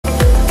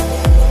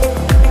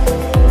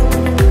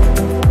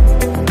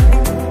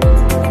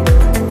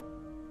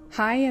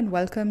Hi and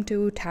welcome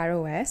to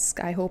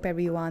Tarot-esque. I hope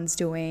everyone's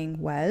doing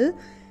well.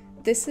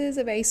 This is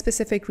a very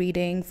specific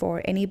reading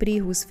for anybody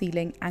who's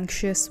feeling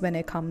anxious when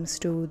it comes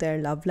to their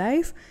love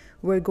life.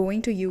 We're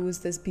going to use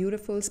this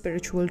beautiful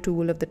spiritual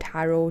tool of the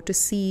tarot to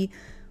see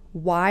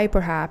why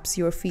perhaps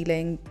you're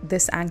feeling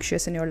this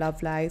anxious in your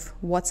love life,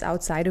 what's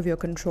outside of your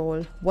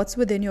control, what's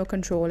within your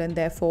control, and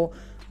therefore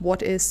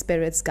what is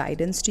Spirit's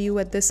guidance to you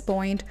at this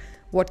point,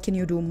 what can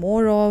you do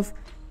more of,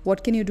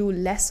 what can you do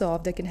less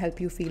of that can help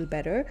you feel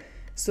better.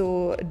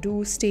 So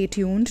do stay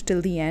tuned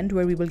till the end,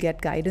 where we will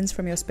get guidance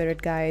from your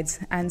spirit guides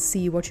and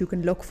see what you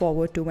can look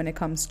forward to when it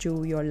comes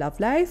to your love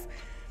life.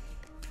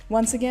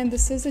 Once again,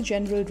 this is a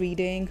general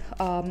reading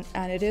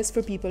and it is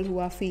for people who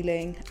are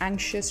feeling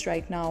anxious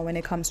right now when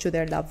it comes to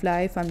their love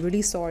life. I'm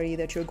really sorry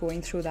that you're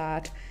going through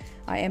that.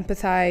 I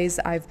empathize.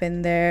 I've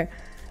been there.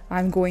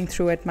 I'm going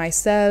through it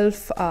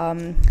myself.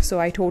 So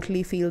I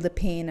totally feel the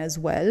pain as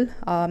well.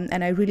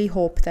 And I really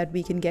hope that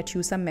we can get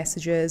you some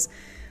messages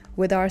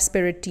with our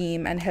spirit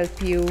team and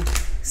help you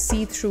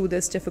see through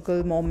this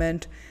difficult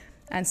moment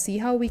and see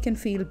how we can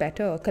feel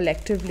better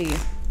collectively.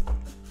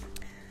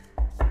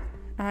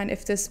 And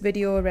if this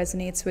video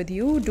resonates with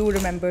you, do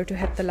remember to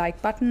hit the like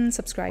button,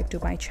 subscribe to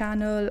my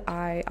channel.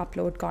 I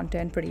upload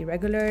content pretty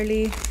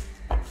regularly.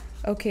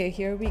 Okay,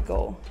 here we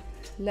go.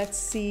 Let's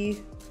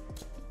see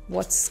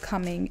what's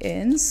coming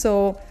in.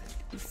 So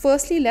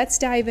firstly, let's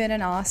dive in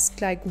and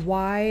ask, like,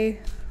 why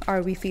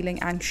are we feeling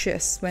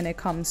anxious when it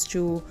comes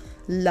to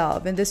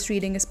love? And this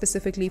reading is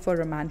specifically for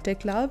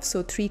romantic love.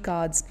 So 3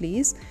 cards,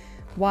 please.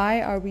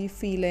 Why are we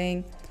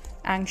feeling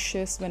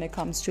anxious when it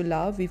comes to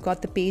love? We've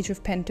got the Page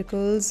of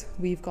Pentacles,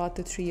 we've got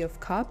the 3 of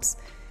Cups,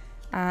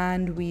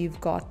 and we've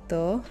got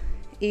the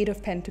 8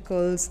 of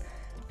Pentacles,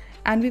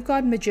 and we've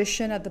got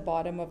Magician at the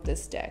bottom of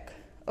this deck.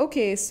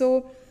 Okay,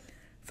 so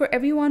for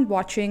everyone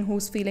watching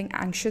who's feeling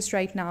anxious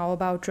right now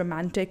about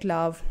romantic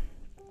love,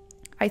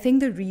 I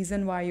think the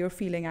reason why you're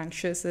feeling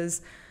anxious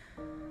is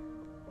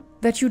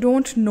that you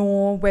don't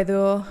know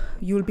whether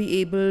you'll be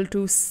able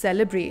to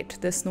celebrate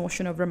this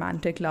notion of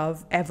romantic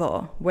love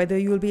ever, whether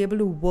you'll be able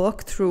to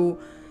work through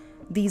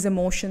these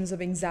emotions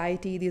of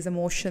anxiety, these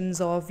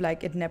emotions of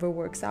like, it never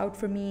works out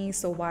for me,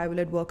 so why will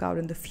it work out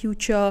in the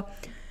future?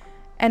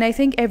 And I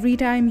think every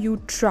time you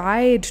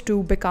tried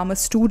to become a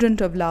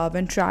student of love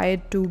and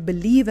tried to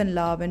believe in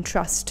love and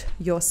trust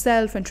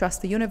yourself and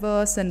trust the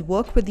universe and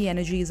work with the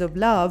energies of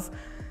love,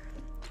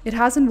 it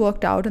hasn't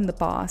worked out in the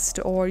past,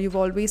 or you've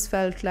always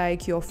felt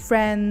like your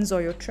friends or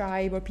your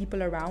tribe or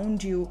people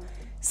around you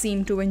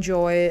seem to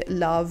enjoy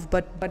love,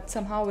 but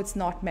somehow it's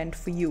not meant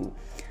for you.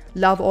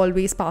 Love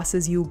always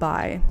passes you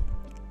by.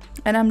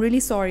 And I'm really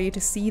sorry to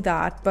see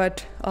that,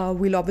 but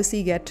we'll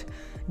obviously get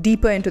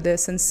deeper into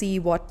this and see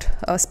what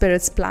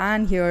Spirit's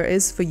plan here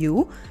is for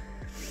you.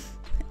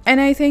 And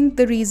I think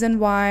the reason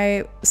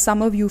why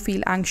some of you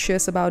feel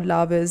anxious about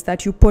love is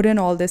that you put in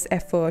all this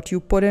effort, you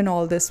put in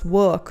all this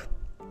work.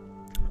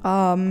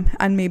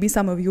 And maybe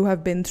some of you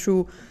have been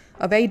through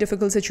a very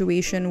difficult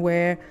situation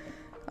where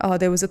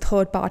there was a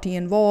third party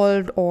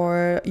involved,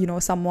 or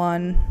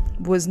someone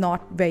was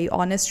not very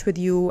honest with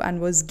you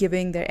and was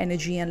giving their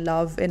energy and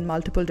love in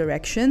multiple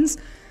directions.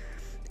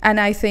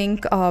 And I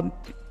think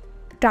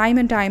time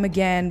and time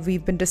again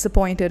we've been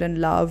disappointed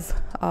in love.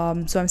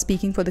 So I'm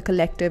speaking for the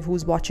collective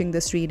who's watching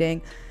this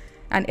reading,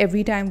 and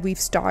every time we've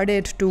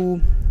started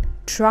to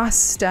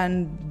trust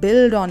and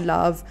build on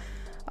love,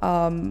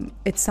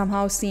 it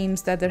somehow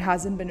seems that there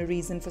hasn't been a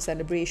reason for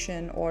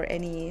celebration or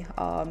any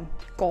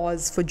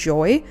cause for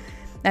joy,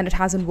 and it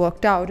hasn't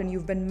worked out. And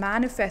you've been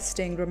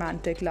manifesting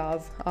romantic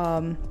love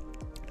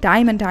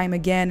time and time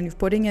again, and you're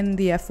putting in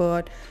the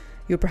effort,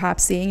 you're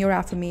perhaps saying your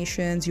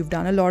affirmations, you've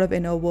done a lot of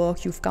inner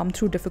work, you've come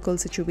through difficult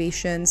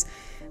situations,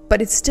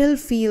 but it still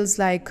feels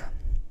like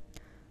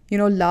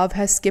love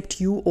has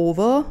skipped you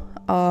over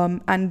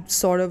and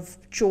sort of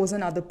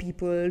chosen other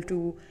people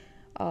to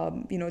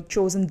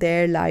chosen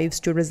their lives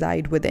to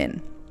reside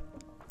within.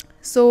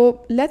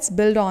 So let's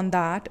build on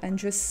that and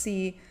just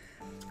see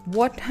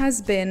what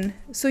has been.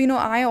 So,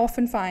 I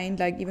often find,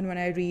 like, even when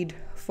I read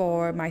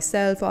for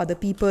myself or other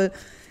people,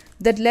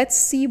 that let's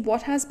see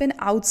what has been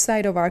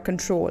outside of our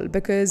control,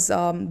 because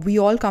we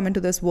all come into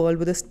this world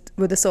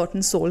with a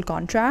certain soul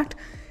contract.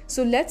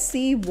 So let's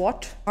see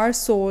what our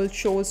soul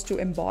chose to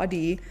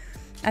embody,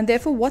 and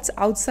therefore what's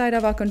outside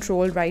of our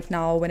control right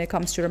now when it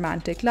comes to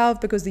romantic love,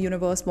 because the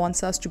universe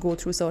wants us to go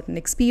through certain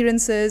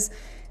experiences,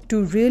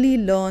 to really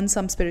learn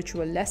some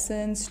spiritual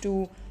lessons,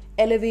 to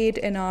elevate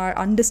in our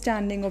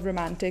understanding of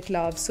romantic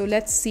love. So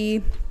let's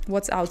see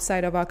what's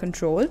outside of our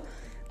control.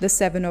 The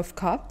 7 of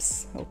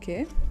Cups,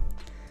 okay.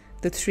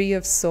 The 3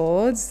 of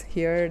Swords,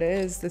 here it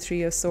is, the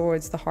 3 of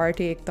Swords, the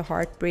heartache, the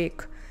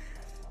heartbreak,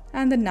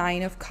 and the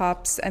 9 of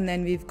Cups, and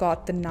then we've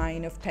got the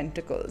 9 of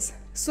Pentacles.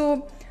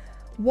 So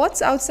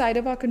what's outside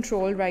of our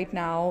control right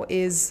now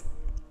is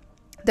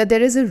that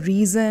there is a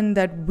reason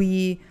that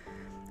we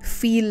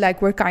feel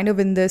like we're kind of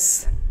in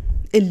this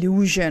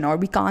illusion, or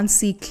we can't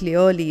see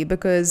clearly,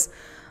 because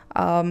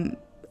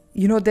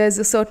there's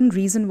a certain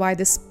reason why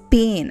this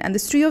pain, and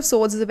this Three of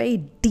Swords is a very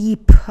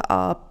deep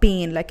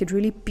pain, like it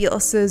really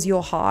pierces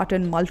your heart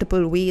in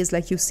multiple ways,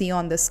 like you see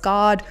on this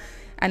card.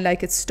 And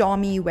like it's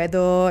stormy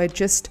weather, it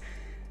just,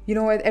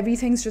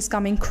 everything's just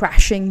coming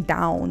crashing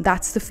down.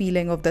 That's the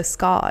feeling of this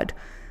card.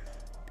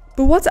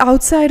 But what's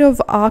outside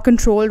of our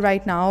control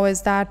right now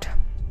is that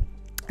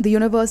the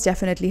universe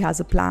definitely has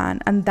a plan,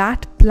 and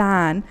that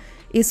plan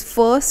is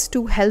first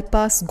to help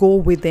us go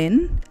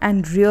within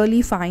and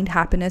really find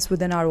happiness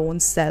within our own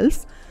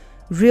self,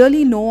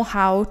 really know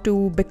how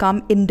to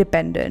become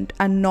independent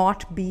and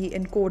not be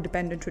in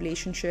codependent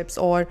relationships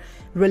or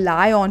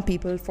rely on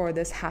people for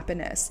this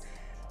happiness.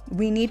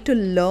 We need to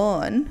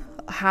learn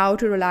how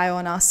to rely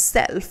on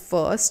ourselves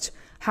first,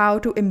 how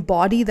to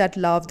embody that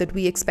love that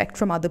we expect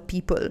from other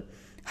people,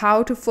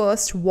 how to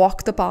first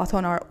walk the path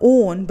on our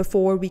own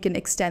before we can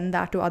extend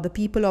that to other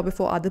people, or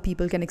before other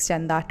people can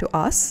extend that to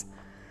us.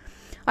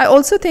 I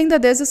also think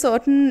that there's a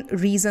certain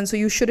reason, so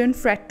you shouldn't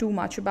fret too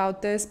much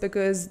about this,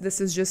 because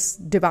this is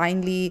just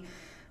divinely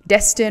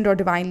destined or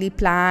divinely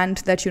planned,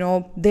 that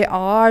there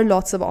are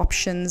lots of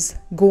options that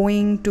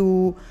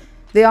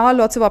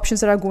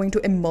are going to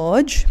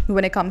emerge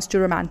when it comes to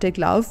romantic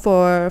love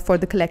for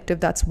the collective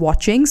that's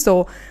watching.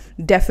 So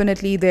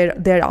definitely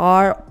there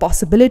are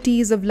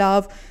possibilities of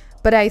love,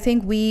 but I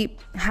think we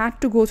had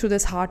to go through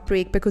this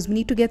heartbreak because we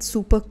need to get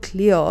super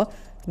clear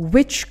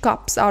which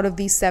cups out of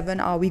these 7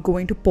 are we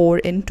going to pour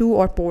into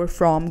or pour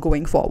from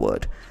going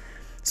forward.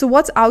 So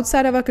what's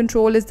outside of our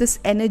control is this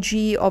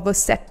energy of a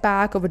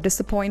setback, of a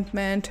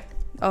disappointment,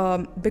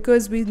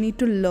 because we need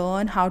to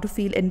learn how to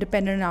feel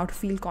independent and how to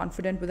feel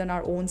confident within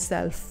our own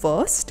self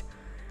first.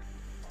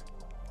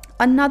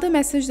 Another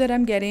message that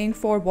I'm getting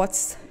for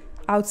what's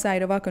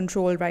outside of our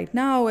control right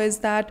now is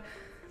that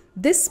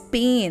this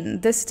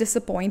pain, this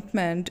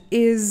disappointment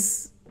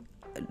is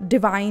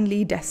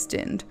divinely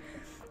destined.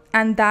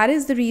 And that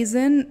is the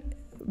reason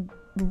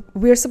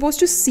we're supposed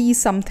to see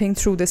something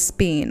through this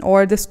pain,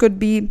 or this could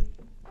be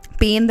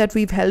pain that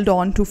we've held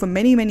on to for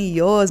many, many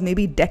years,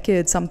 maybe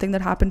decades, something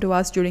that happened to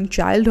us during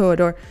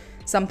childhood, or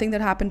something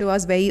that happened to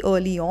us very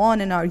early on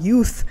in our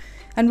youth,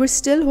 and we're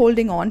still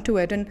holding on to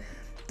it. And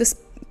this,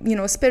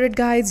 spirit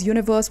guides,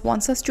 universe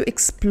wants us to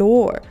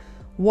explore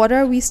what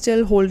are we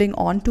still holding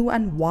on to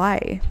and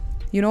why,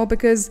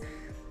 because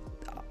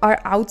our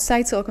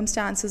outside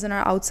circumstances and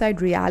our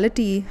outside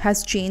reality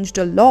has changed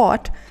a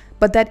lot,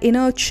 but that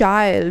inner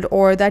child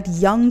or that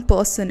young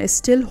person is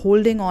still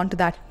holding on to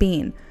that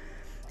pain.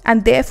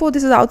 And therefore,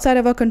 this is outside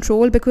of our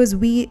control, because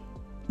we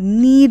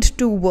need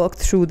to work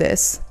through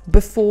this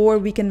before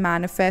we can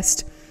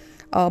manifest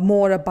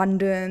more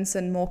abundance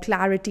and more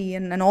clarity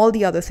and all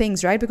the other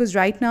things, right? Because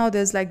right now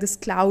there's like this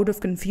cloud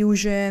of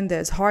confusion,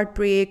 there's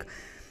heartbreak.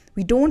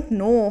 We don't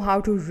know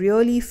how to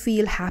really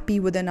feel happy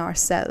within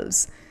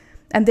ourselves.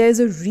 And there's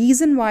a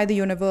reason why the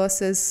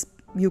universe is,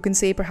 you can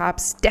say,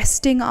 perhaps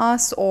testing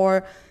us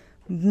or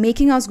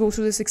making us go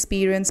through this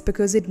experience,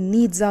 because it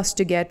needs us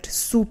to get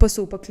super,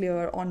 super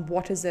clear on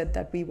what is it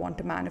that we want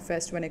to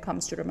manifest when it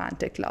comes to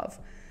romantic love.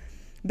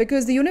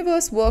 Because the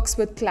universe works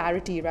with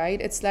clarity,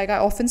 right? It's like, I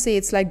often say,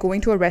 it's like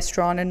going to a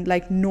restaurant and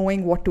like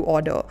knowing what to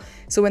order.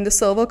 So when the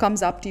server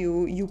comes up to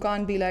you, you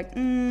can't be like,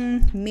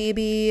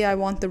 maybe I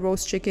want the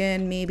roast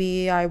chicken,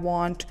 maybe I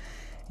want,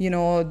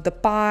 the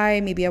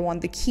pie, maybe I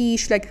want the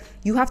quiche. Like,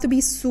 you have to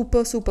be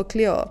super, super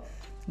clear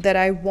that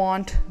I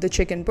want the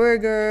chicken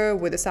burger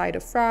with a side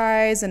of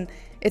fries, and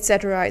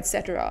etc.,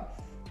 etc.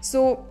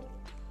 So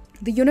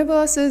the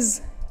universe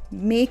is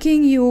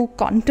making you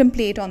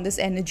contemplate on this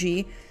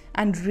energy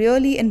and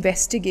really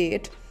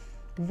investigate,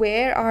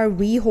 where are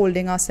we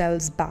holding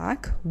ourselves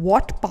back,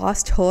 what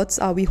past hurts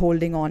are we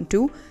holding on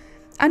to,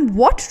 and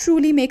what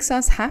truly makes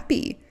us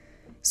happy.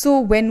 So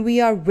when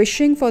we are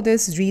wishing for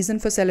this reason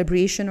for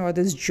celebration or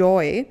this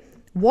joy,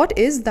 what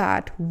is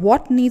that?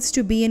 What needs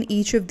to be in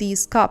each of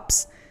these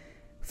cups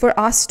for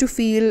us to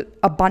feel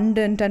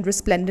abundant and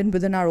resplendent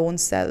within our own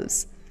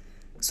selves?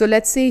 So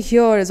let's say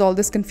here is all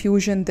this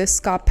confusion. This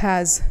cup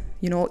has,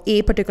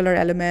 a particular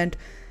element.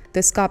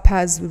 This cup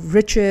has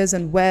riches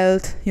and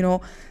wealth.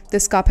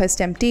 This cup has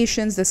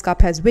temptations. This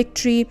cup has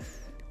victory.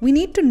 We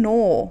need to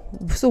know,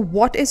 so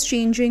what is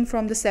changing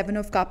from the 7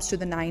 of Cups to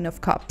the 9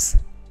 of Cups?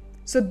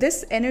 So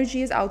this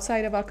energy is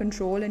outside of our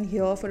control and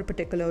here for a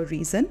particular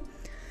reason.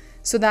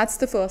 So that's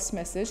the first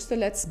message. So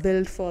let's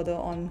build further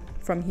on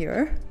from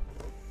here.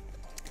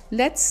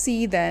 Let's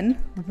see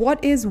then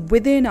what is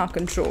within our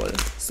control.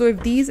 So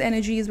if these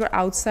energies were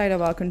outside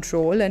of our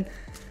control, and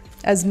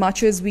as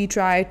much as we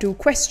try to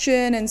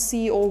question and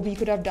see, oh, we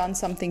could have done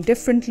something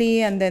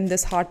differently and then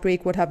this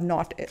heartbreak would have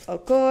not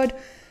occurred,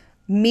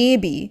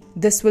 maybe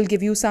this will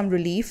give you some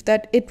relief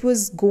that it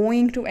was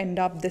going to end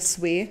up this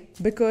way,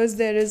 because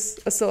there is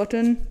a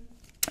certain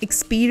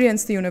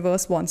experience the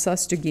universe wants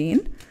us to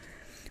gain.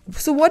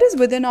 So what is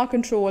within our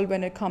control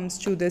when it comes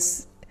to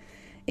this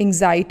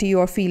anxiety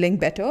or feeling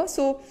better?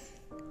 So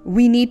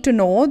we need to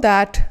know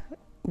that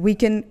we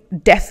can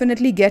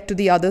definitely get to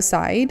the other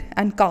side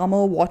and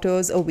calmer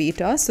waters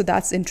await us. So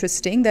that's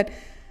interesting, that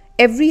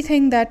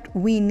everything that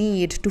we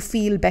need to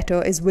feel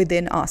better is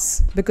within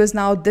us, because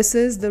now this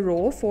is the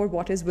row for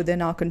what is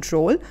within our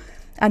control.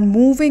 And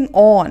moving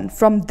on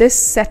from this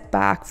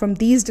setback, from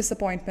these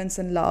disappointments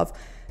in love,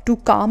 to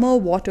calmer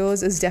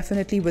waters is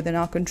definitely within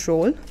our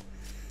control.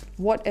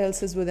 What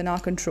else is within our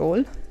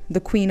control?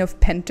 The Queen of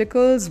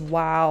Pentacles,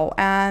 wow,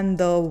 and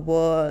the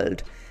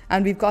World.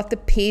 And we've got the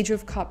Page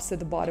of Cups at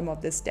the bottom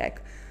of this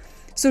deck.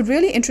 So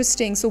really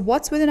interesting. So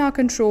what's within our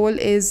control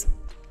is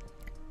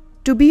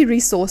to be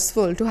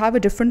resourceful, to have a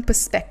different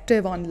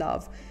perspective on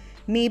love.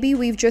 Maybe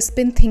we've just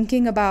been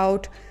thinking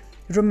about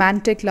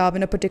romantic love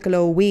in a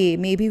particular way.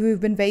 Maybe we've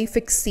been very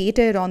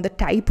fixated on the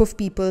type of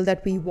people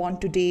that we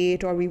want to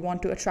date or we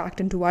want to attract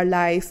into our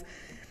life.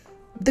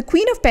 The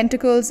Queen of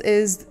Pentacles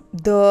is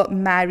the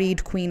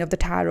married queen of the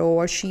tarot,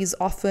 or she's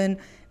often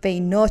very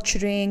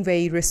nurturing,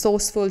 very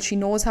resourceful. She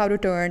knows how to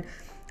turn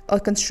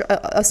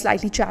a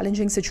slightly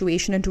challenging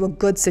situation into a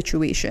good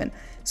situation.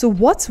 So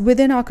what's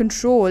within our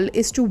control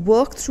is to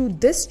work through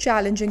this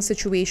challenging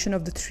situation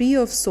of the Three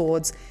of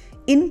Swords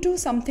into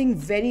something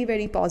very,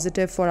 very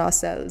positive for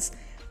ourselves.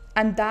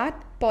 And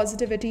that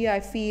positivity, I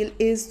feel,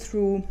 is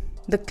through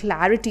the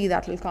clarity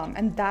that will come.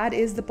 And that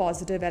is the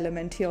positive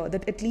element here,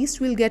 that at least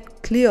we'll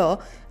get clear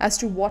as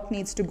to what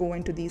needs to go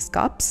into these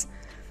cups.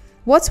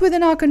 What's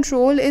within our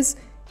control is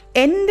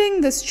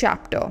ending this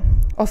chapter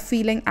of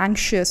feeling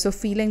anxious, of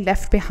feeling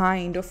left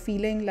behind, of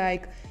feeling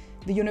like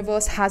the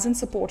universe hasn't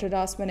supported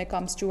us when it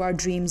comes to our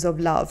dreams of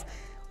love.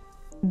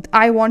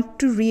 I want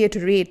to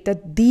reiterate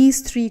that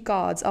these three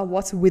cards are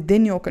what's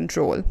within your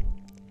control.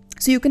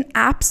 So you can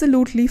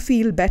absolutely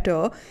feel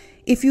better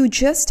if you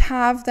just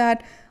have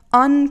that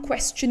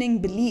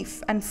unquestioning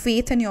belief and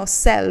faith in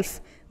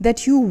yourself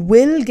that you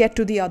will get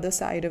to the other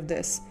side of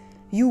this.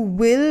 You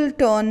will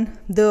turn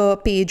the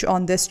page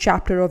on this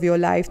chapter of your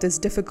life, this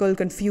difficult,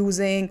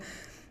 confusing,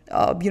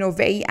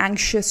 very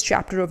anxious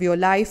chapter of your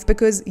life,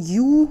 because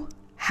you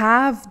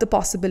have the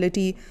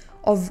possibility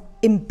of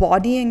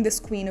embodying this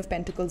Queen of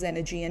Pentacles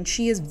energy. And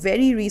she is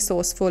very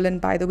resourceful. And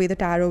by the way, the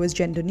tarot is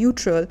gender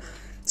neutral.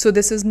 So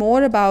this is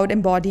more about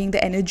embodying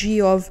the energy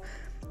of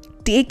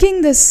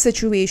taking this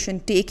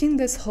situation, taking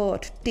this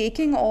hurt,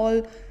 taking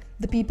all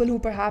the people who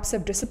perhaps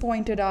have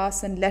disappointed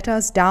us and let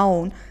us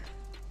down,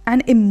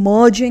 and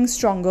emerging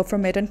stronger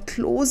from it and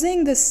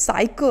closing the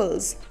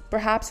cycles.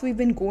 Perhaps we've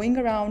been going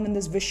around in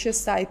this vicious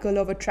cycle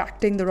of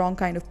attracting the wrong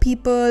kind of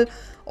people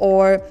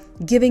or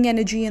giving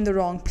energy in the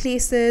wrong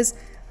places.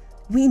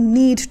 We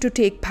need to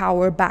take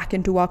power back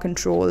into our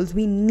controls.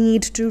 We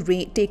need to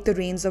take the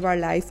reins of our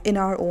life in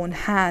our own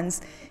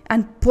hands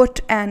and put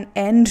an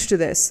end to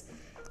this.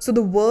 So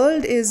the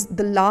World is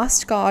the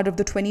last card of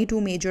the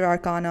 22 major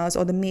arcanas,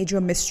 or the major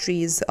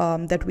mysteries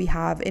that we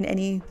have in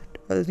any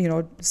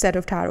set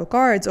of tarot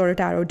cards or a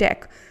tarot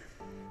deck.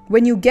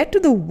 When you get to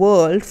the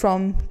World,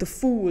 from the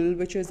Fool,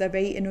 which is a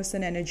very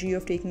innocent energy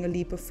of taking a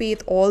leap of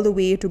faith, all the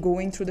way to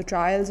going through the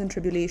trials and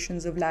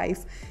tribulations of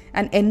life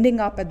and ending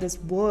up at this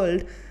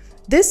World,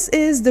 this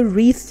is the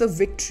wreath of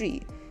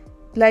victory.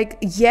 Like,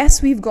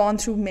 yes, we've gone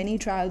through many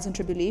trials and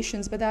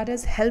tribulations, but that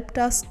has helped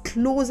us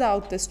close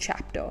out this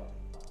chapter.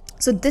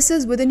 So this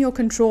is within your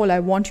control. I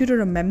want you to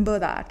remember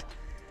that.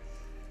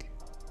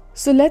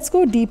 So let's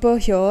go deeper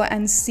here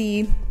and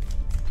see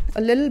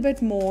a little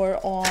bit more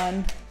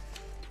on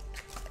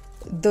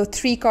the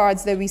three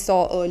cards that we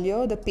saw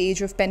earlier, the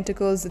Page of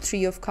Pentacles, the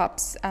Three of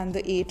Cups, and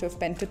the Eight of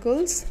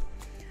Pentacles.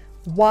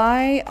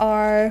 Why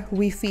are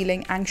we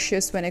feeling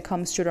anxious when it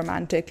comes to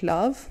romantic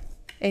love?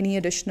 Any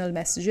additional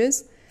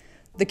messages?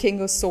 The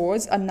King of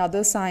Swords,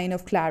 another sign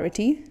of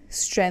clarity.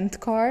 Strength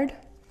card.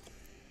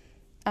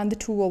 And the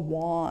Two of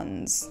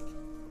Wands.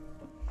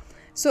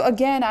 So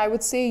again, I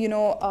would say,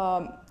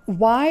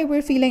 why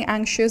we're feeling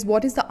anxious,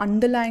 what is the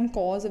underlying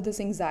cause of this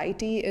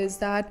anxiety, is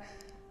that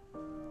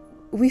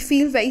we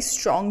feel very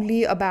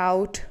strongly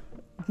about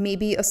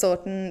maybe a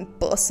certain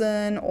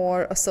person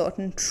or a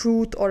certain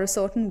truth or a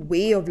certain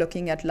way of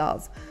looking at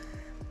love.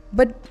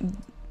 But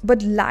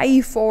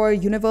life or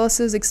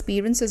universe's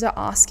experiences are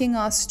asking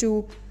us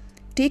to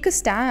take a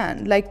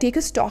stand, like take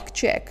a stock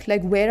check,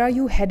 like where are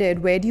you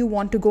headed? Where do you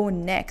want to go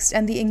next?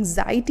 And the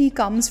anxiety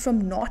comes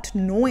from not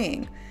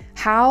knowing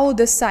how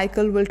this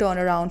cycle will turn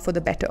around for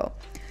the better,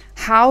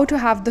 how to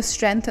have the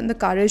strength and the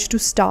courage to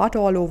start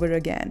all over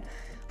again,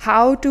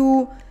 how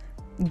to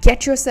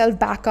get yourself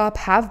back up,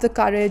 have the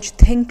courage,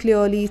 think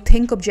clearly,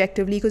 think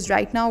objectively, because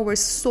right now we're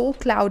so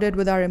clouded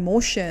with our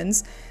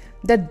emotions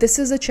that this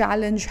is a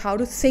challenge, how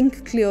to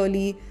think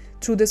clearly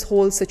through this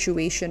whole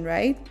situation,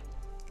 right?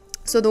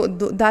 So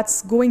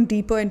that's going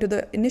deeper into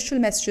the initial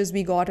messages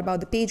we got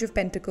about the Page of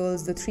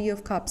Pentacles, the Three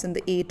of Cups, and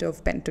the Eight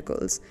of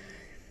Pentacles.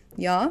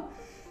 Yeah?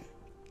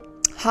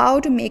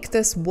 How to make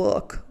this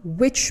work,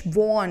 which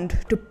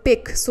wand to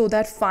pick so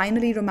that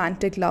finally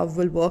romantic love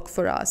will work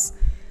for us.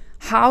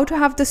 How to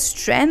have the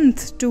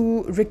strength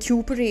to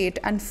recuperate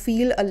and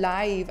feel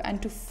alive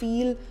and to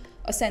feel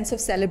a sense of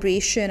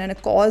celebration and a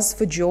cause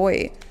for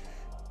joy.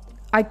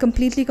 I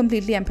completely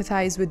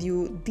empathize with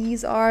you.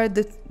 These are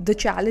the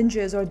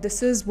challenges, or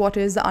this is what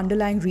is the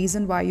underlying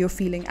reason why you're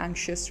feeling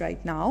anxious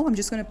right now. I'm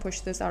just going to push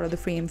this out of the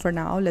frame for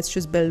now. Let's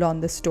just build on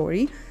this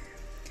story.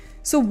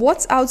 So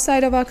what's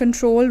outside of our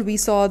control? We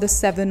saw the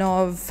 7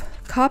 of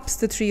Cups,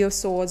 the 3 of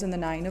Swords, and the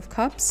 9 of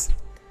Cups.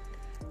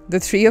 The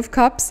 3 of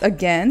Cups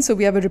again, so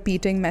we have a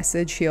repeating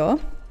message here.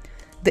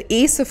 The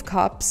Ace of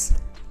Cups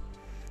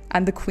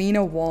and the Queen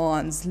of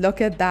Wands.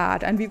 Look at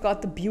that. And we've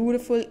got the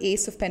beautiful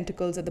Ace of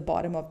Pentacles at the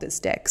bottom of this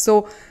deck.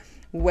 So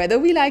whether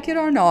we like it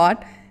or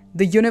not,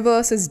 the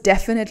universe is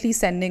definitely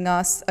sending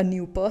us a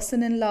new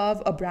person in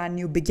love, a brand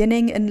new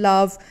beginning in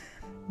love.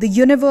 The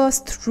universe,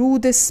 through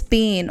this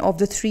pain of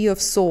the 3 of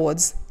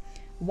Swords,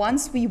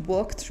 once we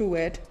work through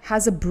it,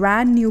 has a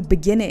brand new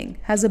beginning,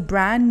 has a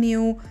brand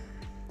new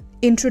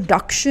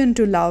introduction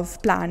to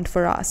love planned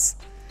for us.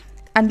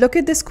 And look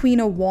at this Queen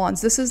of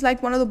Wands. This is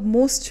like one of the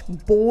most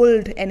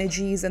bold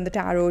energies in the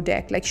tarot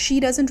deck. Like, she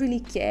doesn't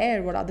really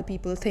care what other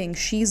people think.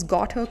 She's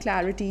got her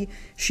clarity.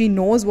 She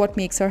knows what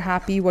makes her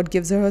happy, what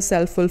gives her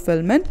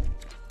self-fulfillment.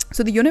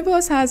 So the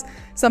universe has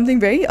something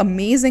very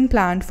amazing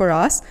planned for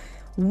us.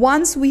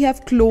 Once we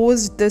have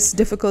closed this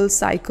difficult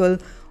cycle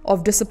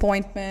of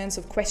disappointments,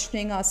 of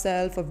questioning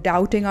ourselves, of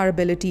doubting our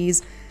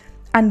abilities,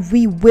 and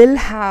we will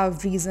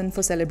have reason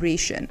for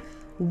celebration.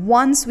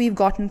 Once we've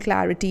gotten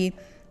clarity,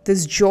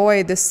 this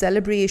joy, this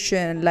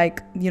celebration,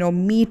 like,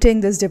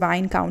 meeting this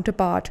divine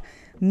counterpart,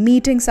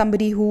 meeting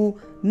somebody who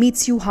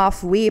meets you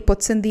halfway,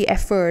 puts in the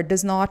effort,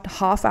 does not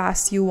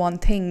half-ass you on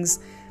things,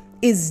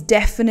 is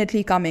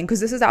definitely coming,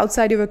 because this is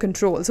outside of your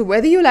control. So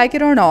whether you like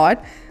it or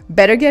not,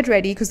 better get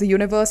ready, because the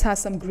universe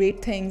has some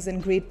great things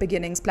and great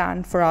beginnings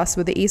planned for us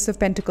with the Ace of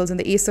Pentacles and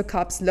the Ace of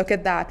Cups. Look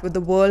at that, with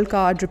the World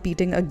card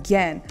repeating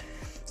again.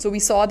 So we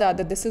saw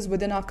that this is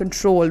within our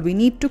control. We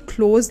need to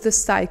close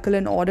this cycle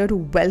in order to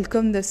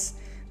welcome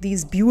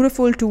these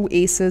beautiful 2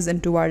 aces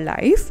into our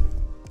life.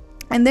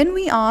 And then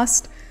we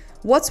asked,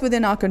 what's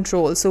within our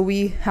control? So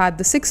we had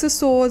the 6 of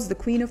Swords, the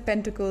Queen of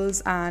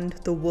Pentacles, and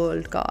the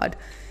World card.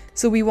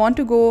 So we want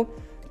to go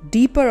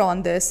deeper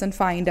on this and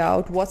find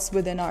out what's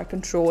within our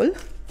control,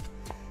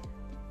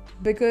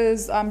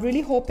 because I'm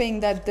really hoping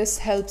that this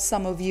helps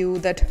some of you,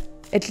 that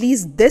at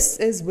least this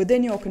is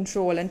within your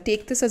control, and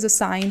take this as a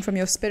sign from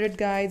your spirit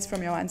guides,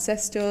 from your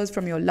ancestors,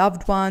 from your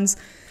loved ones,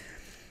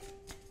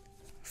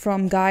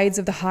 from guides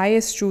of the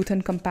highest truth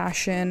and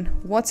compassion.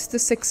 What's the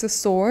 6 of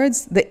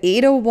Swords? The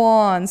 8 of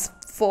Wands,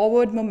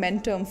 forward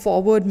momentum,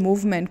 forward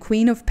movement.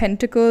 Queen of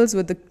Pentacles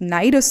with the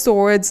Knight of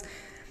Swords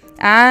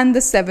and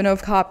the 7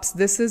 of Cups.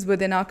 This is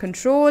within our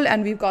control,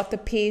 and we've got the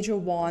Page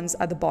of Wands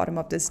at the bottom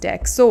of this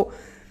deck. So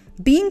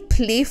being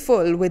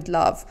playful with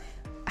love,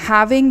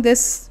 having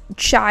this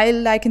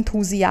childlike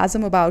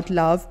enthusiasm about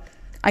love.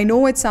 I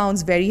know it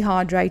sounds very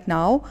hard right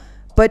now,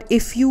 but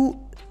if you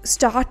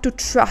start to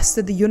trust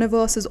that the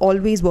universe is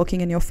always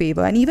working in your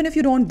favor, and even if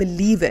you don't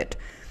believe it,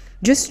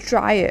 just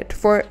try it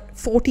for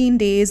 14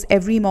 days,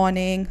 every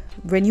morning,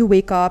 when you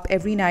wake up,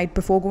 every night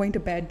before going to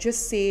bed,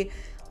 just say,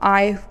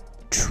 I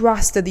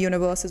trust that the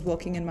universe is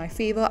working in my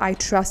favor. I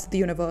trust that the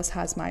universe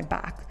has my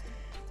back.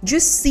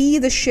 Just see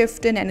the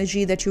shift in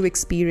energy that you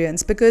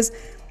experience, because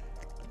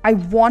I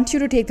want you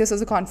to take this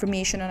as a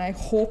confirmation, and I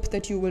hope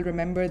that you will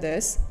remember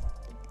this,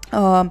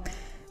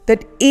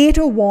 that 8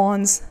 of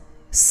Wands,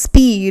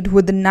 speed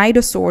with the Knight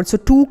of Swords, so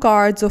 2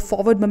 cards of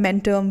forward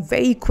momentum,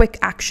 very quick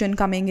action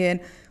coming in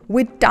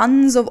with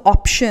tons of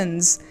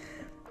options,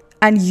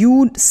 and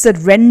you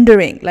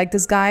surrendering, like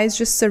this guy is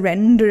just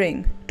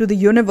surrendering to the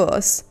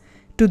universe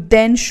to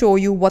then show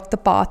you what the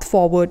path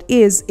forward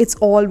is. It's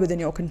all within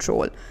your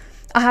control.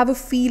 I have a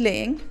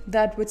feeling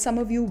that with some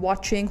of you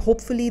watching,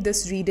 hopefully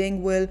this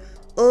reading will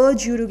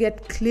urge you to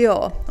get clear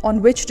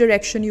on which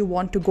direction you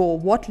want to go.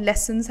 What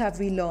lessons have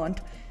we learned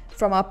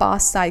from our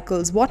past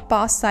cycles? What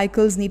past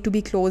cycles need to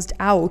be closed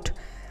out,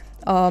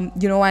 and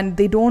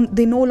they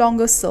no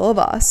longer serve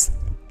us,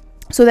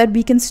 so that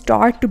we can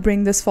start to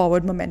bring this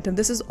forward momentum.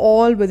 This is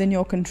all within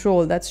your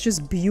control. That's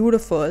just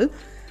beautiful.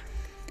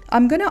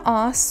 I'm gonna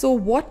ask, so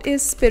what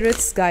is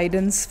Spirit's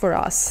guidance for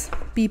us?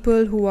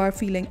 People who are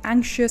feeling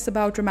anxious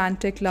about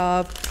romantic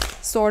love,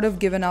 sort of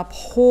given up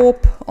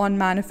hope on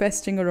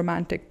manifesting a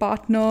romantic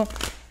partner.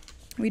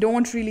 We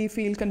don't really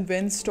feel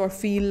convinced or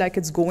feel like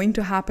it's going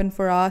to happen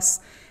for us.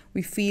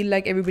 We feel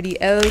like everybody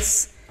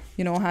else,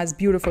 has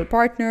beautiful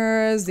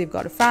partners, they've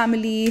got a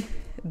family,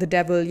 the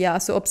devil, yeah.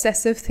 So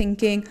obsessive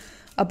thinking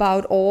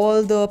about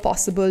all the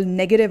possible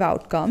negative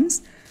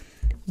outcomes.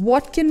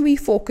 What can we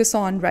focus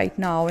on right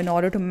now in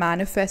order to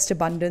manifest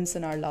abundance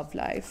in our love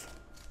life?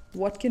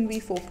 What can we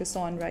focus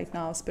on right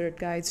now? Spirit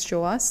guides,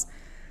 show us.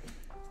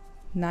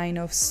 9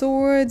 of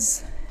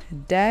Swords,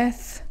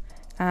 Death,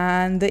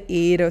 and the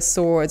 8 of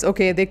Swords.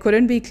 Okay, they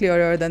couldn't be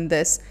clearer than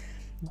this.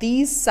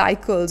 These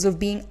cycles of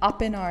being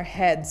up in our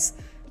heads,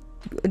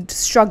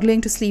 struggling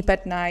to sleep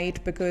at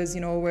night because,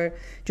 we're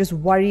just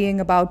worrying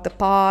about the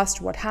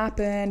past, what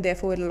happened,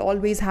 therefore it'll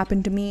always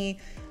happen to me,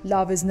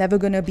 love is never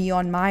going to be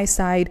on my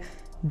side,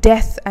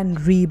 death and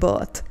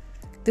rebirth.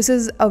 This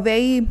is a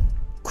very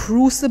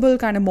crucible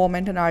kind of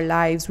moment in our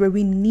lives where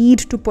we need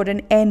to put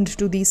an end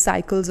to these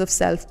cycles of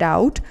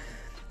self-doubt.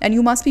 And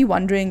you must be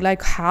wondering,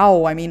 like,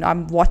 how? I mean,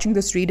 I'm watching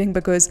this reading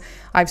because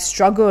I've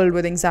struggled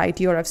with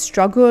anxiety, or I've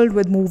struggled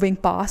with moving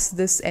past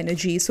this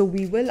energy. So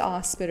we will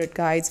ask spirit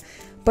guides,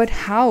 but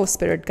how,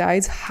 spirit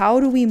guides? How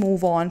do we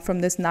move on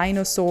from this Nine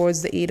of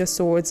Swords, the Eight of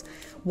Swords?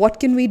 What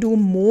can we do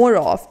more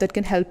of that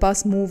can help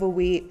us move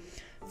away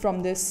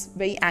from this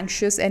very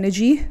anxious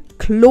energy?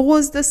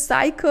 Close the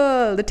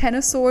cycle. The Ten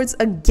of Swords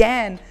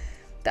again.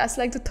 That's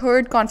like the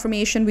third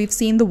confirmation. We've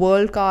seen the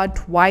World card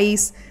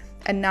twice,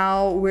 and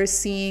now we're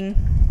seeing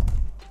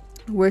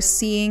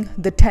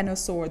the Ten of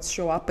Swords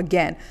show up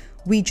again.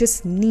 We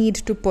just need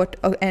to put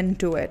an end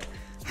to it.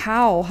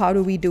 How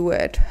do we do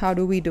it? How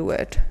do we do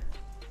it?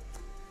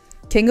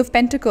 King of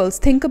Pentacles.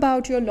 Think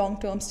about your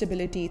long-term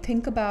stability.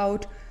 Think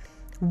about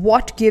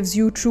what gives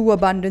you true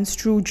abundance,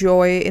 true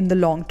joy in the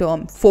long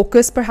term.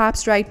 Focus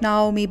perhaps right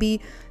now, maybe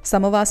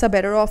some of us are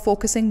better off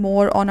focusing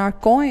more on our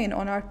coin,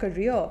 on our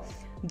career.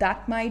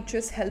 That might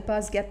just help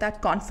us get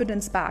that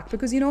confidence back,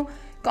 because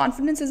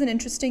confidence is an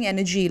interesting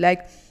energy.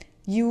 Like,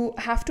 you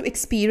have to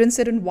experience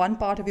it in one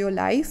part of your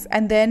life,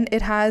 and then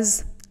it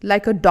has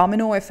like a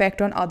domino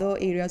effect on other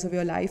areas of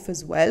your life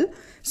as well.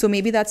 So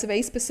maybe that's a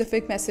very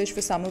specific message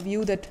for some of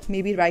you, that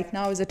maybe right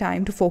now is a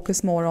time to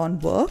focus more on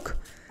work.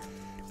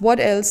 What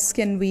else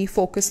can we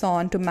focus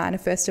on to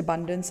manifest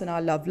abundance in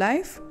our love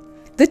life?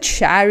 The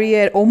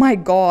Chariot. Oh my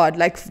God,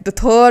 like the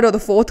third or the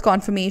fourth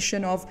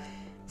confirmation of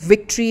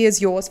victory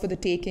is yours for the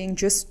taking.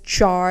 Just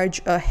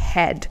charge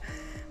ahead.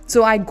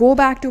 So I go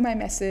back to my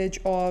message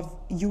of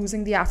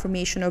using the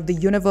affirmation of the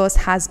universe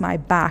has my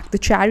back. The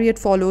Chariot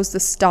follows the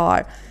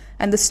star,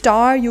 and the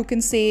star, you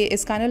can say,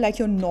 is kind of like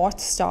your North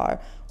Star.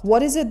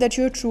 What is it that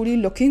you're truly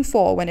looking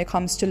for when it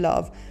comes to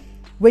love?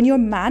 When you're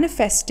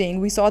manifesting,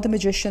 we saw the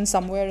Magician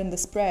somewhere in the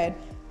spread.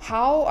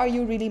 How are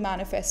you really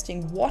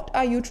manifesting? What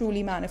are you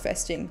truly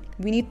manifesting?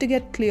 We need to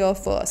get clear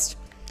first.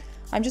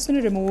 I'm just going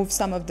to remove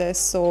some of this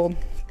so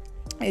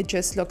it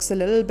just looks a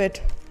little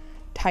bit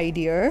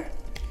tidier.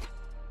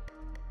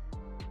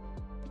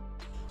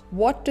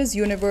 What does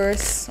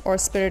universe or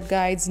spirit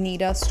guides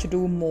need us to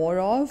do more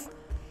of?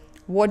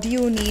 What do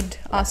you need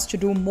us to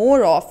do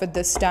more of at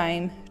this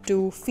time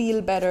to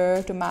feel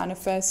better, to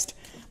manifest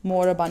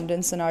more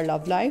abundance in our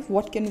love life?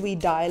 What can we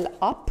dial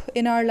up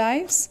in our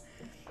lives?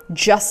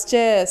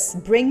 Justice.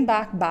 Bring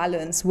back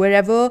balance.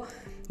 Wherever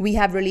we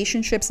have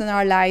relationships in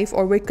our life,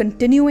 or we're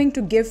continuing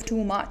to give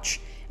too much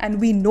and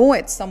we know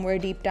it somewhere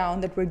deep down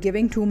that we're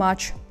giving too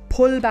much,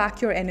 pull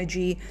back your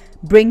energy,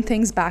 bring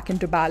things back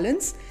into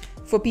balance.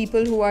 For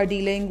people who are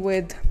dealing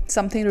with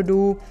something to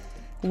do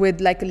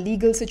with like a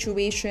legal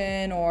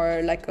situation,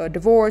 or like a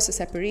divorce, a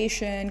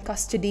separation,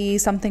 custody,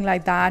 something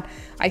like that,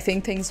 I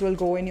think things will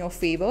go in your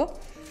favor.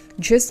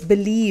 Just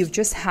believe,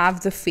 just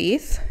have the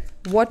faith.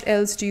 What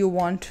else do you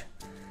want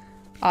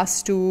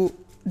us to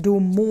do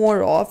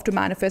more of to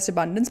manifest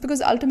abundance?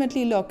 Because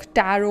ultimately, look,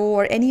 tarot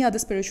or any other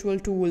spiritual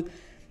tool,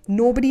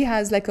 nobody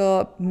has like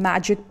a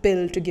magic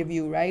pill to give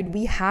you, right?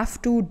 We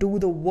have to do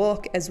the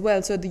work as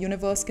well, so the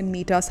universe can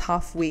meet us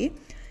halfway.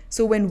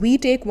 So when we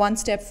take one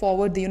step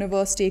forward, the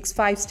universe takes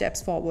 5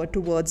 steps forward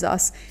towards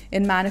us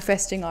in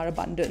manifesting our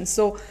abundance.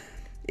 So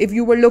if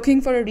you were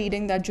looking for a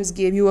reading that just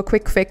gave you a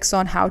quick fix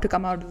on how to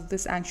come out of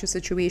this anxious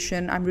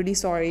situation, I'm really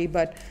sorry,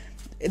 but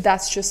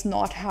that's just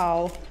not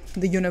how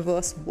the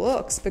universe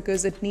works,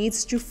 because it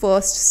needs to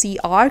first see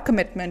our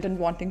commitment and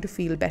wanting to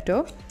feel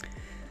better.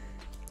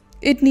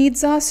 It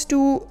needs us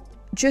to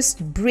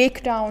just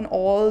break down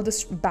all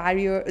the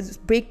barriers,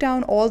 break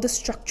down all the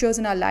structures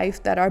in our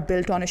life that are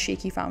built on a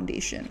shaky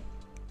foundation.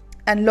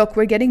 And look,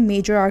 we're getting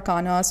major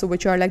arcana, so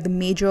which are like the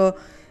major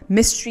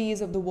mysteries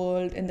of the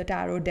world in the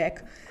tarot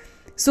deck.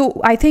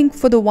 So I think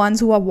for the ones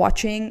who are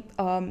watching,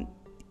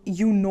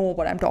 you know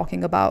what I'm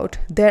talking about.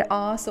 There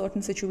are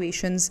certain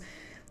situations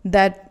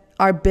that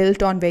are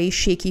built on very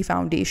shaky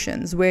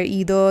foundations, where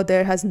either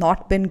there has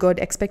not been good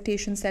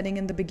expectation setting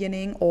in the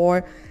beginning,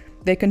 or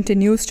there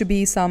continues to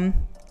be some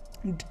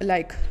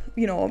lack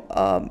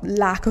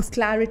of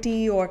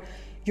clarity, or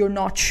you're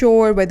not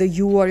sure whether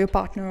you or your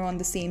partner are on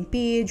the same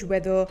page,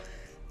 whether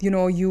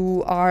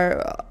you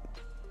are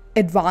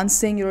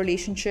advancing your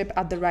relationship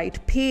at the right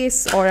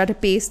pace, or at a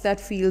pace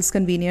that feels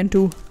convenient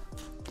to,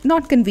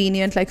 not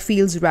convenient, like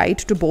feels right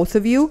to both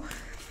of you.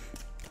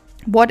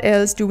 What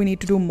else do we need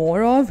to do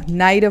more of?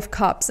 Knight of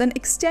Cups. And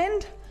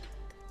extend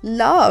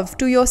love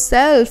to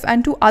yourself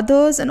and to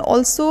others, and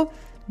also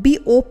be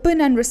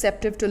open and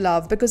receptive to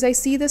love, because I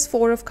see this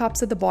Four of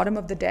Cups at the bottom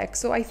of the deck.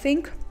 So I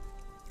think,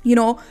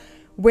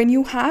 when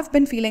you have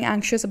been feeling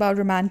anxious about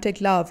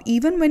romantic love,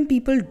 even when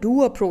people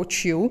do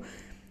approach you,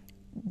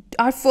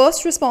 our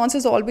first response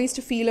is always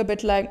to feel a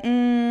bit like,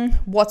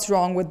 what's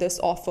wrong with this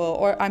offer?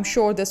 Or I'm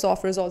sure this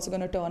offer is also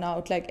going to turn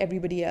out like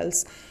everybody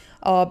else.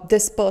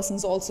 This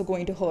person's also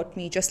going to hurt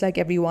me just like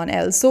everyone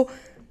else. So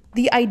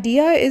the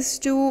idea is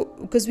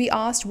because we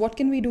asked, what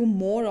can we do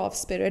more of,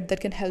 Spirit,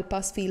 that can help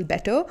us feel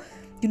better?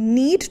 You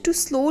need to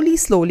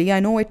slowly, I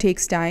know it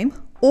takes time,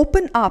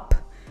 open up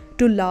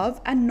to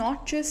love, and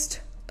not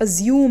just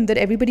assume that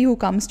everybody who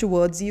comes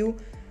towards you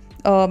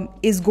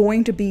is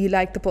going to be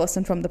like the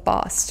person from the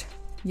past.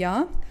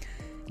 Yeah.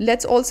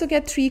 Let's also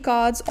get 3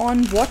 cards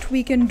on what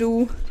we can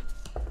do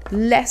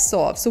less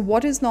of. So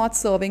what is not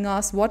serving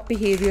us, what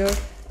behavior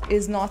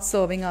is not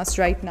serving us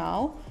right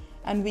now,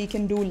 and we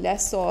can do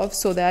less of,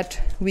 so that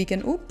we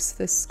can, oops,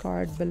 this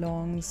card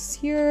belongs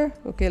here.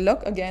 Okay,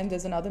 look, again,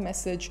 there's another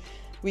message.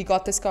 We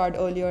got this card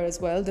earlier as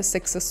well, the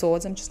 6 of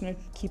Swords. I'm just going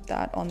to keep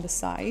that on the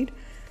side.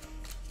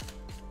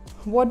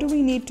 What do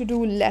we need to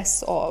do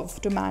less of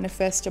to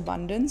manifest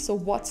abundance? So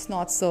what's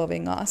not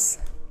serving us?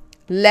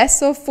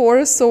 Less of 4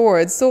 of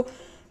Swords. So,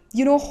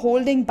 you know,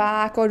 holding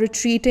back or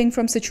retreating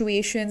from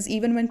situations,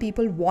 even when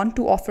people want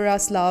to offer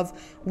us love,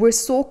 we're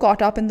so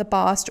caught up in the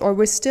past, or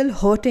we're still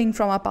hurting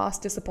from our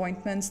past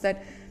disappointments,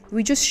 that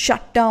we just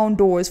shut down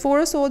doors. 4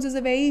 of Swords is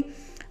a very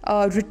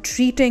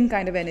retreating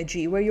kind of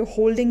energy, where you're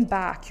holding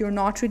back, you're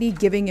not really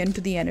giving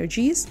into the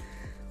energies.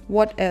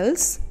 What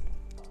else?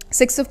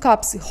 6 of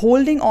Cups,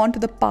 holding on to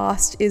the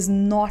past is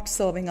not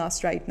serving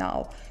us right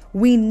now.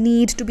 We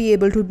need to be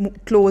able to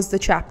close the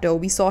chapter.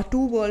 We saw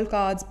 2 World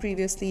cards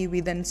previously. We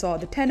then saw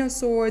the 10 of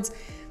Swords.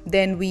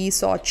 Then we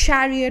saw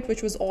Chariot,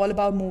 which was all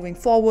about moving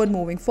forward,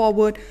 moving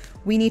forward.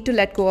 We need to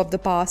let go of the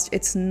past.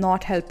 It's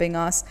not helping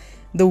us.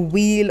 The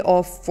Wheel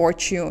of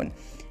Fortune.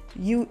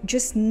 You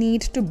just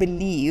need to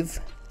believe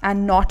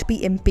and not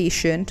be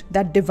impatient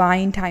that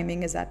divine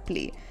timing is at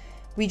play.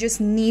 We just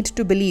need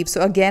to believe.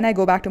 So again, I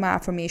go back to my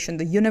affirmation.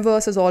 The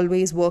universe is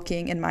always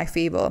working in my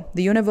favor.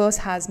 The universe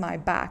has my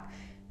back.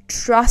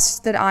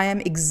 Trust that I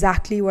am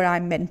exactly where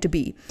I'm meant to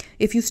be.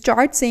 If you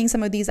start saying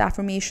some of these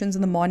affirmations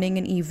in the morning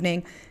and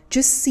evening,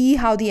 just see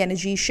how the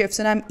energy shifts.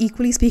 And I'm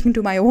equally speaking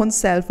to my own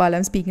self while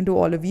I'm speaking to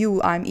all of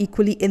you. I'm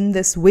equally in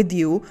this with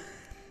you.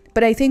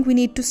 But I think we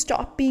need to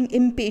stop being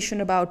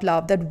impatient about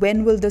love, that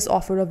when will this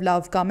offer of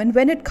love come? And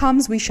when it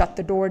comes, we shut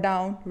the door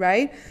down,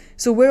 right?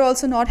 So we're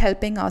also not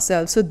helping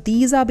ourselves. So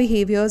these are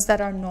behaviors that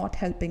are not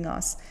helping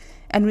us.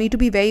 And we need to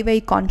be very,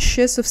 very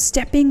conscious of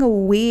stepping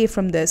away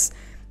from this.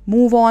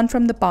 Move on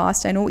from the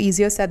past. I know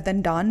easier said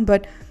than done,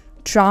 but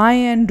try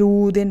and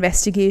do the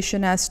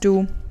investigation as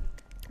to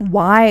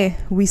why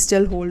we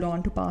still hold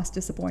on to past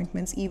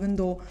disappointments, even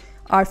though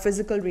our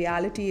physical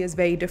reality is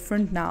very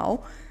different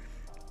now.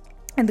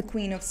 And the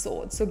Queen of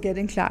Swords, so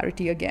getting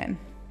clarity again.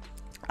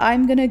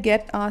 I'm gonna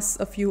get us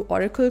a few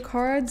oracle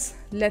cards.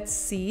 Let's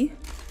see.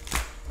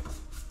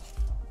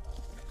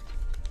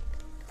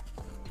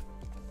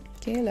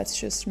 Okay, let's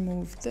just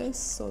remove this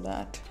so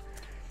that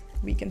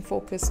we can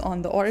focus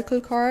on the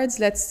oracle cards.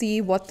 Let's see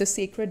what the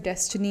sacred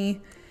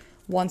destiny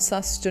wants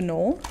us to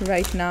know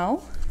right now.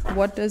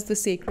 What does the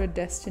sacred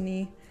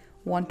destiny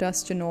want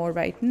us to know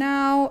right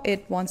now?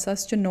 It wants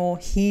us to know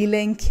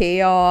healing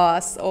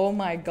chaos. Oh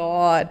my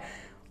God.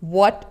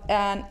 What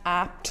an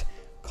apt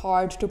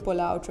card to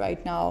pull out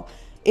right now.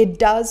 It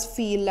does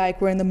feel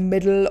like we're in the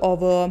middle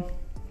of a,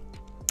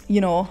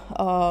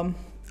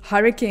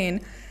 hurricane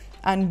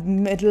and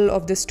middle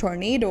of this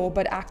tornado,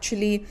 but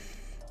actually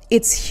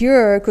it's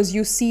here because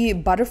you see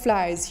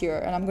butterflies here.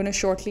 And I'm going to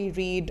shortly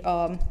read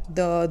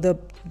the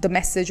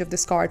message of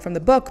this card from the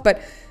book.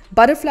 But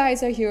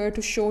butterflies are here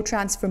to show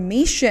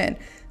transformation.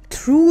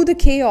 Through the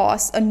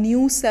chaos, a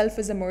new self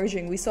is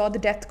emerging. We saw the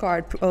death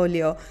card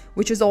earlier,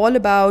 which is all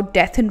about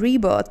death and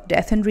rebirth,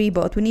 death and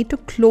rebirth. We need to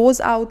close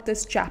out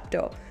this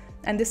chapter.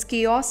 And this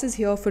chaos is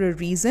here for a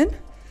reason.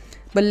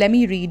 But let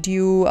me read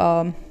you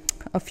a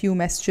few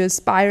messages.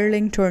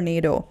 Spiraling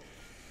tornado.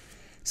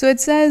 So it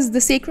says, the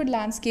sacred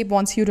landscape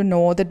wants you to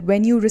know that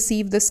when you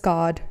receive this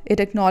card, it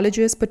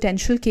acknowledges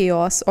potential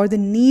chaos or the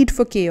need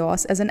for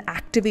chaos as an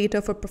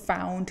activator for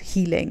profound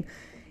healing.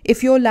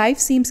 If your life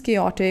seems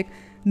chaotic,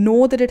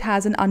 know that it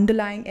has an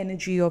underlying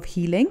energy of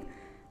healing.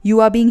 You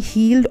are being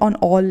healed on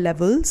all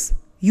levels.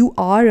 You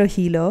are a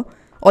healer.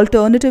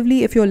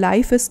 Alternatively, if your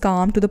life is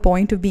calm to the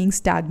point of being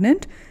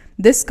stagnant,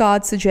 this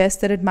card suggests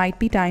that it might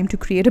be time to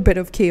create a bit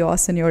of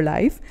chaos in your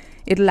life.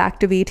 It'll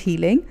activate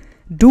healing.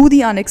 Do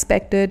the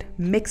unexpected,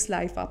 mix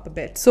life up a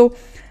bit. So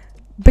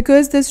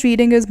because this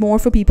reading is more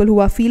for people who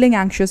are feeling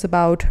anxious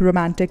about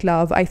romantic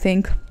love, I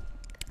think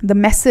the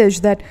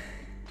message that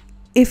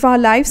if our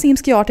life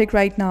seems chaotic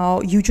right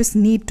now, you just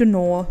need to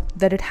know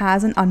that it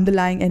has an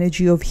underlying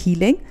energy of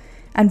healing,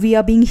 and we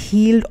are being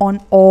healed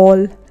on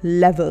all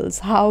levels.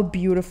 How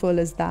beautiful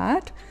is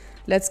that?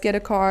 Let's get a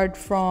card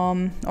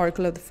from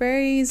Oracle of the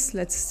Fairies.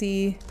 Let's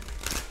see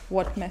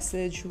what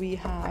message we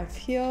have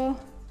here.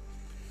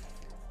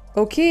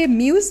 Okay,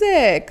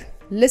 music.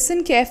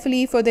 Listen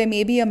carefully, for there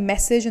may be a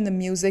message in the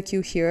music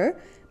you hear.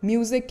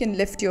 Music can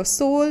lift your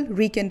soul,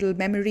 rekindle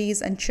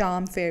memories, and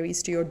charm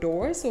fairies to your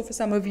door. So for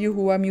some of you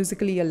who are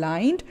musically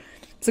aligned,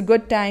 it's a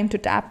good time to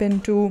tap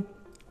into,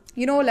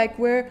 like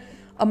we're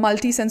a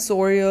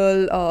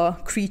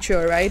multisensorial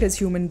creature, right, as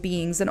human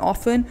beings. And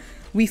often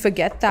we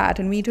forget that,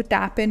 and we need to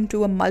tap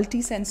into a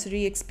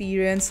multisensory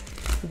experience,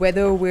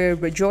 whether we're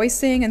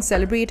rejoicing and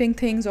celebrating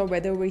things or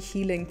whether we're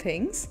healing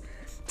things.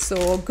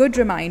 So a good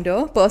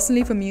reminder.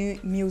 Personally, for me,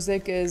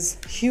 music is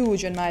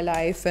huge in my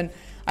life, and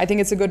I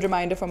think it's a good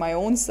reminder for my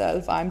own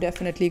self. I'm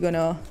definitely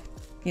gonna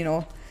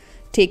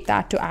take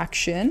that to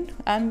action.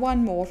 And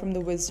one more from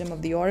the wisdom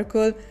of the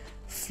oracle,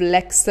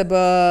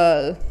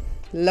 flexible.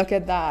 Look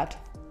at that.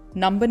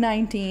 Number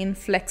 19,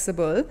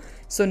 flexible.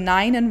 So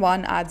 9 and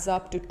 1 adds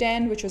up to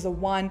 10, which is a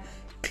 1,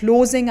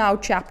 closing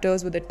out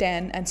chapters with a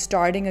 10 and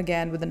starting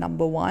again with a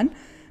number 1.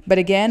 But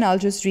again, I'll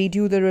just read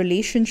you the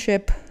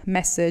relationship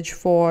message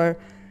for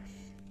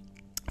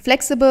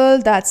flexible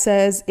that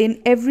says,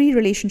 in every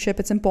relationship,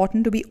 it's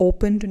important to be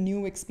open to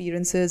new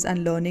experiences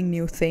and learning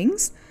new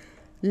things.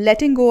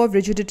 Letting go of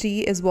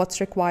rigidity is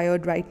what's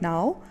required right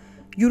now.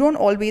 You don't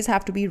always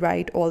have to be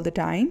right all the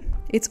time.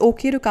 It's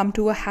okay to come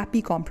to a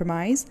happy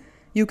compromise.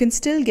 You can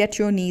still get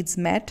your needs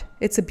met.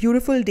 It's a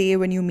beautiful day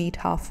when you meet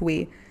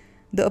halfway.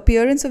 The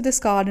appearance of this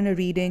card in a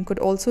reading could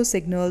also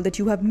signal that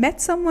you have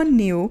met someone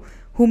new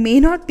who may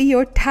not be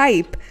your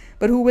type,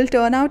 but who will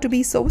turn out to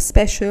be so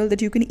special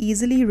that you can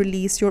easily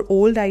release your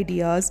old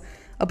ideas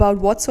about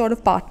what sort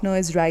of partner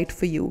is right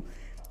for you.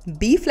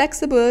 Be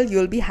flexible.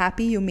 You'll be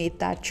happy you made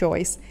that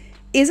choice.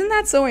 Isn't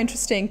that so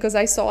interesting? Because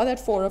I saw that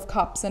 4 of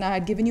Cups and I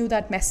had given you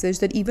that message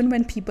that even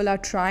when people are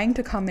trying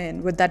to come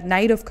in with that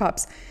Knight of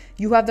Cups,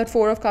 you have that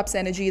 4 of Cups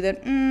energy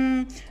that,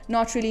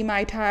 not really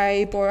my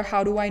type, or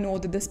how do I know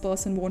that this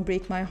person won't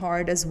break my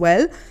heart as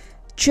well?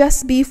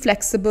 Just be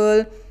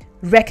flexible.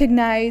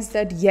 Recognize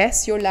that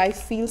yes, your life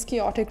feels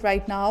chaotic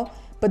right now,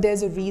 but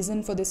there's a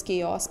reason for this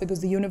chaos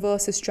because the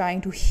universe is trying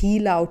to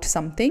heal out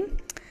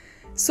something.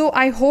 So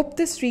I hope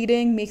this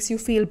reading makes you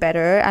feel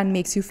better and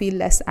makes you feel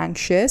less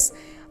anxious.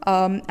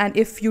 And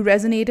if you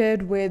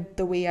resonated with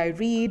the way I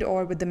read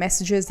or with the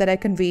messages that I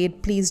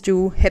conveyed, please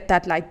do hit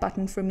that like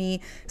button for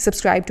me.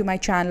 Subscribe to my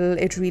channel.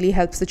 It really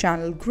helps the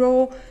channel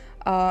grow.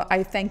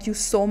 I thank you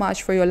so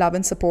much for your love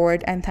and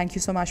support, and thank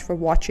you so much for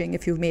watching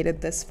if you've made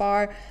it this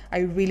far. I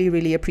really,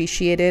 really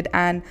appreciate it.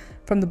 And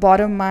from the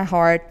bottom of my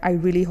heart, I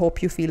really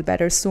hope you feel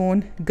better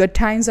soon. Good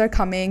times are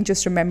coming.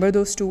 Just remember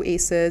those 2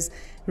 aces.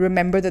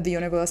 Remember that the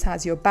universe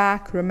has your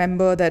back.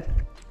 Remember that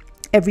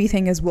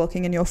everything is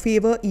working in your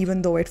favor,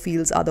 even though it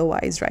feels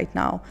otherwise right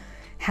now.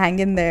 Hang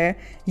in there.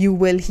 You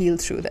will heal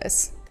through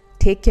this.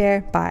 Take care.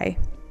 Bye.